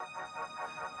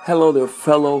Hello there,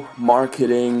 fellow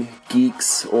marketing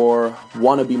geeks or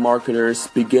wannabe marketers,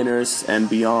 beginners, and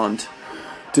beyond.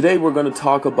 Today we're going to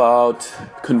talk about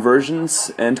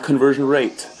conversions and conversion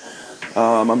rate.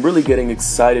 I'm really getting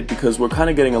excited because we're kind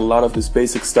of getting a lot of this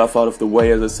basic stuff out of the way,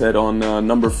 as I said on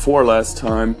number 4 last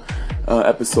time,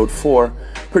 episode 4.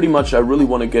 Pretty much I really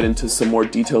want to get into some more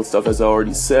detailed stuff, as I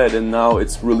already said, and now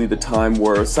it's really the time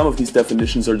where some of these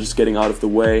definitions are just getting out of the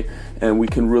way and we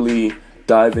can really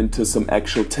dive into some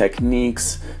actual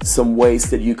techniques, some ways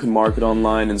that you can market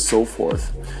online, and so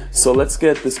forth. So let's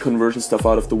get this conversion stuff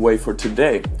out of the way for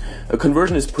today. A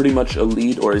conversion is pretty much a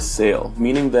lead or a sale,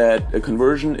 meaning that a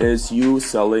conversion is you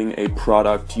selling a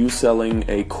product, you selling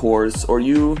a course, or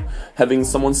you having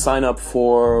someone sign up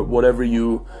for whatever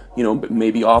you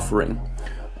may be offering.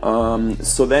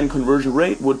 So then conversion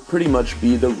rate would pretty much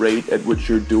be the rate at which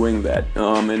you're doing that,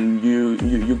 and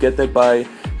you get that by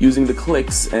using the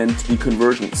clicks and the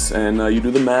conversions, and you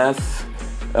do the math,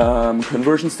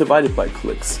 conversions divided by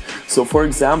clicks. So for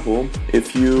example,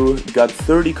 if you got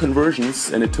 30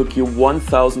 conversions and it took you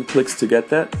 1,000 clicks to get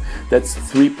that, that's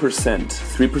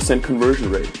 3%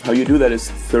 conversion rate. How you do that is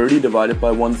 30 divided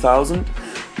by 1,000,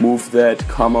 move that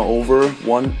comma over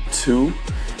 1, 2,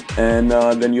 and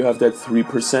then you have that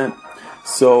 3%.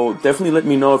 So definitely let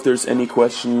me know if there's any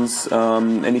questions,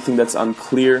 anything that's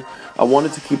unclear. I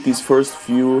wanted to keep these first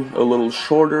few a little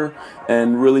shorter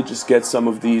and really just get some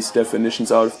of these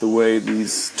definitions out of the way,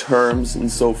 these terms and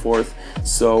so forth,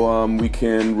 so we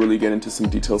can really get into some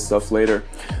detailed stuff later.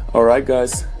 Alright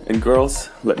guys and girls,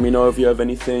 let me know if you have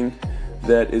anything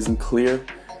that isn't clear,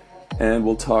 and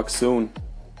we'll talk soon.